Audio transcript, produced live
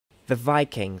The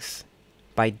Vikings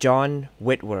by John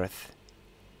Whitworth.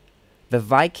 The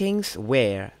Vikings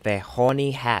wear their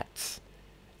horny hats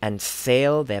and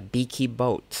sail their beaky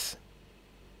boats.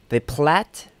 They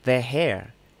plait their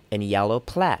hair in yellow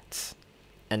plaits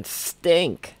and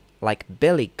stink like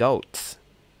billy goats.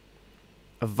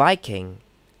 A Viking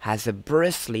has a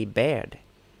bristly beard.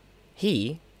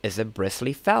 He is a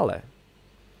bristly feller.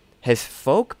 His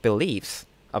folk beliefs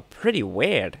are pretty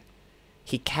weird.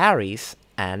 He carries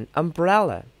an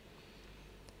umbrella.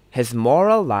 His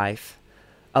moral life,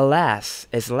 alas,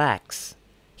 is lax.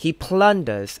 He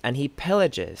plunders and he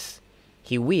pillages.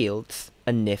 He wields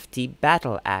a nifty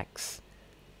battle axe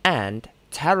and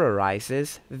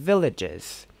terrorizes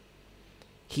villages.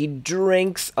 He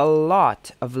drinks a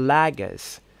lot of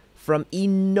lagers from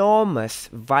enormous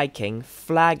Viking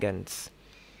flagons.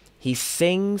 He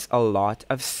sings a lot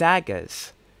of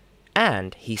sagas,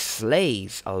 and he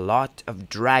slays a lot of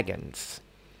dragons.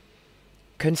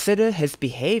 Consider his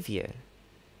behavior.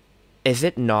 Is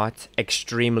it not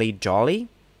extremely jolly?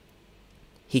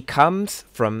 He comes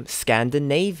from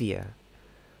Scandinavia.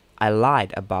 I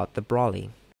lied about the brawly.